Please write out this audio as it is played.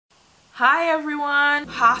Hi everyone!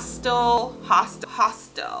 Hostel.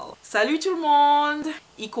 Salut tout le monde!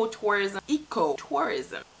 Ecotourism.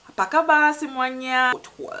 Apa kabar semuanya?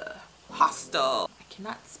 Hostel. I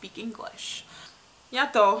cannot speak English.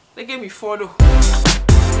 Yato, they gave me photo.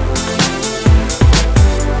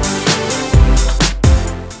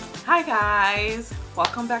 Hi guys!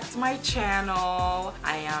 Welcome back to my channel.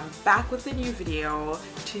 I am back with a new video.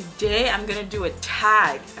 Today I'm gonna do a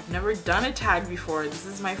tag. I've never done a tag before. This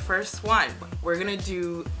is my first one. We're gonna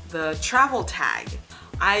do the travel tag.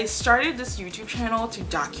 I started this YouTube channel to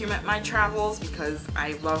document my travels because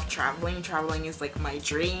I love traveling. Traveling is like my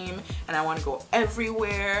dream and I want to go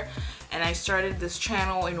everywhere. And I started this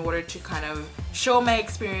channel in order to kind of show my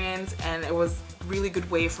experience, and it was a really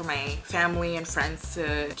good way for my family and friends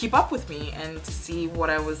to keep up with me and to see what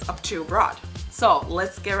I was up to abroad. So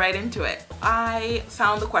let's get right into it. I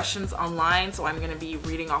found the questions online, so I'm going to be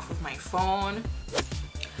reading off of my phone.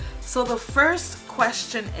 So the first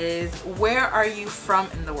question is, where are you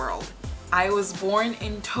from in the world? I was born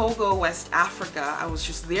in Togo, West Africa. I was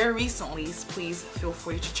just there recently, so please feel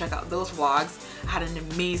free to check out those vlogs. I had an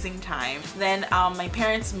amazing time. Then my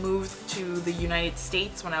parents moved to the United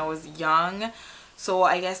States when I was young. So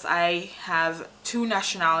I guess I have two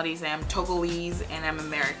nationalities. I am Togolese and I'm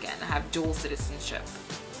American. I have dual citizenship.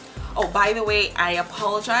 Oh, by the way, I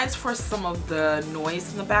apologize for some of the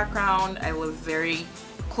noise in the background. I live very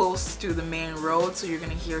close to the main road, so you're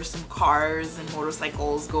gonna hear some cars and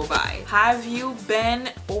motorcycles go by. Have you been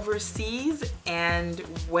overseas and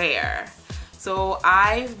where? So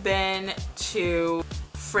I've been to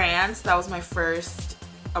France. That was my first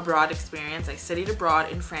abroad experience. I studied abroad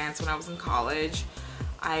in France when I was in college.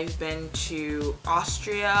 I've been to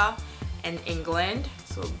Austria and England,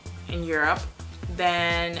 so in Europe.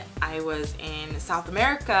 Then I was in South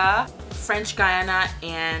America, French Guiana,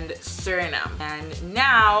 and Suriname. And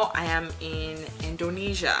now I am in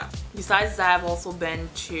Indonesia. Besides that, I've also been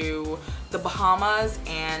to the Bahamas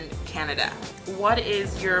and Canada. What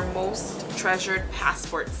is your most treasured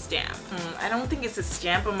passport stamp? I don't think it's a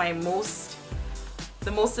stamp, but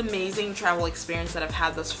the most amazing travel experience that I've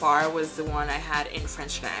had thus far was the one I had in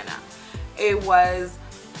French Guiana. It was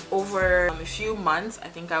over a few months. I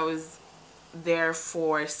think I was there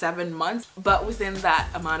for 7 months, but within that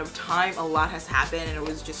amount of time a lot has happened and it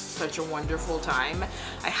was just such a wonderful time.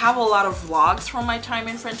 I have a lot of vlogs from my time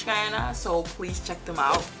in French Guiana, so please check them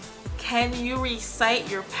out. Can you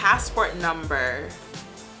recite your passport number?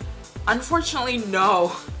 Unfortunately,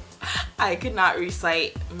 no. I could not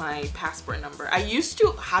recite my passport number. I used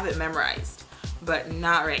to have it memorized, but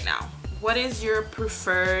not right now. What is your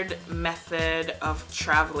preferred method of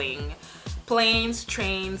traveling? Planes,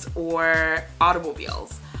 trains, or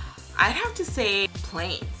automobiles? I'd have to say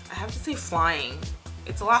planes. I have to say flying.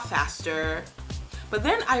 It's a lot faster. But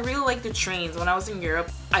then I really like the trains. When I was in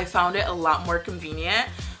Europe, I found it a lot more convenient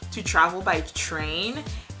to travel by train,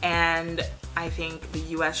 and I think the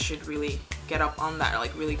US should really get up on that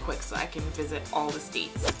like really quick so I can visit all the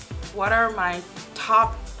states. What are my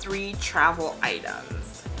top 3 travel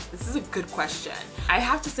items? This is a good question. I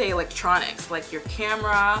have to say electronics, like your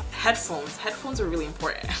camera, headphones. Headphones are really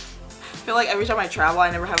important. I feel like every time I travel,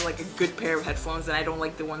 I never have like a good pair of headphones, and I don't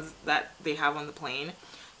like the ones that they have on the plane.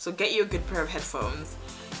 So get you a good pair of headphones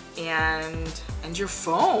and your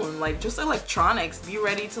phone, like just electronics. Be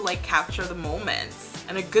ready to like capture the moments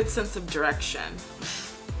and a good sense of direction.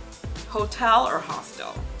 Hotel or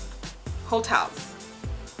hostel? Hotels,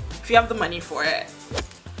 if you have the money for it.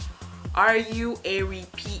 Are you a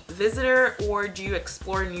repeat visitor or do you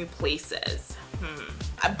explore new places?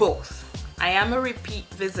 Both. I am a repeat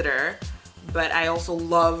visitor, but I also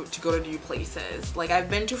love to go to new places. Like I've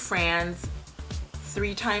been to France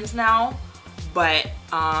 3 times now, but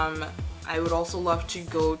I would also love to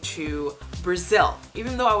go to Brazil.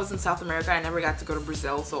 Even though I was in South America, I never got to go to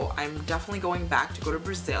Brazil, so I'm definitely going back to go to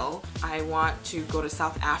Brazil. I want to go to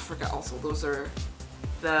South Africa also. Those are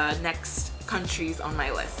the next countries on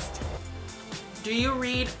my list. Do you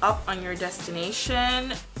read up on your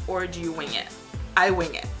destination or do you wing it? I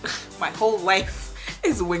wing it. My whole life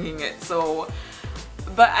is winging it. So,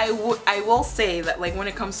 but I will say that like when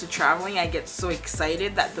it comes to traveling, I get so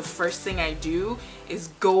excited that the first thing I do is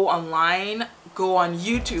go online, go on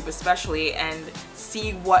YouTube especially, and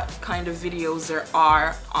see what kind of videos there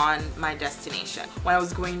are on my destination. When I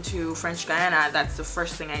was going to French Guiana, that's the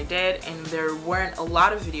first thing I did, and there weren't a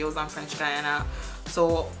lot of videos on French Guiana,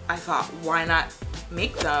 so I thought, why not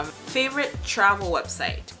make them? Favorite travel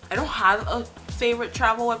website? I don't have a favorite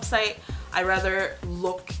travel website. I rather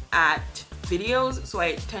look at videos, so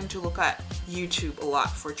I tend to look at YouTube a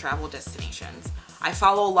lot for travel destinations. I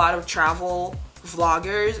follow a lot of travel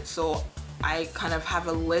vloggers, so I kind of have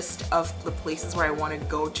a list of the places where I want to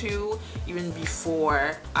go to even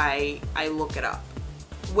before I look it up.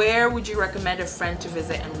 Where would you recommend a friend to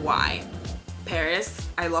visit and why? Paris.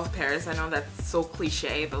 I love Paris. I know that's so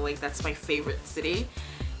cliche, but like that's my favorite city.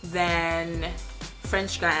 Then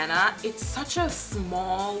French Guiana. It's such a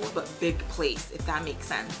small but big place, if that makes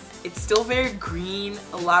sense. It's still very green.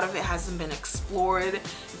 A lot of it hasn't been explored.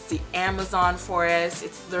 It's the Amazon forest.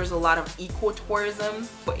 There's a lot of ecotourism.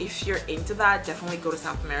 But if you're into that, definitely go to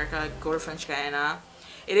South America. Go to French Guiana.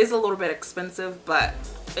 It is a little bit expensive, but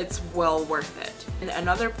it's well worth it. And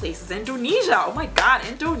another place is Indonesia. Oh my god,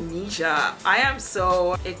 Indonesia. I am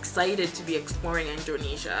so excited to be exploring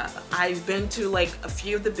Indonesia. I've been to like a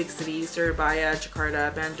few of the big cities, Surabaya,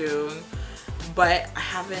 Jakarta, Bandung, but I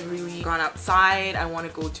haven't really gone outside. I want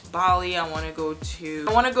to go to Bali. I want to go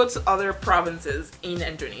to other provinces in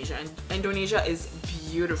Indonesia. And Indonesia is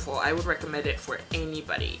beautiful. I would recommend it for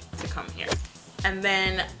anybody to come here. And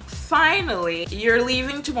then finally, you're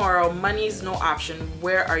leaving tomorrow, money's no option.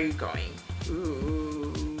 Where are you going?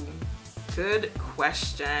 Ooh, good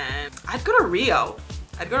question. I'd go to Rio.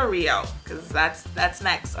 I'd go to Rio because that's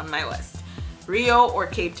next on my list. Rio or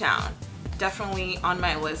Cape Town. Definitely on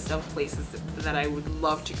my list of places that I would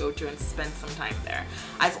love to go to and spend some time there.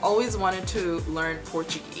 I've always wanted to learn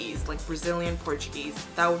Portuguese, like Brazilian Portuguese.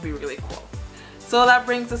 That would be really cool. So that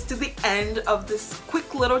brings us to the end of this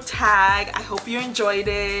quick little tag. I hope you enjoyed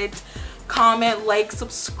it. Comment, like,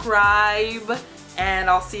 subscribe, and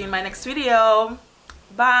I'll see you in my next video.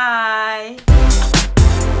 Bye!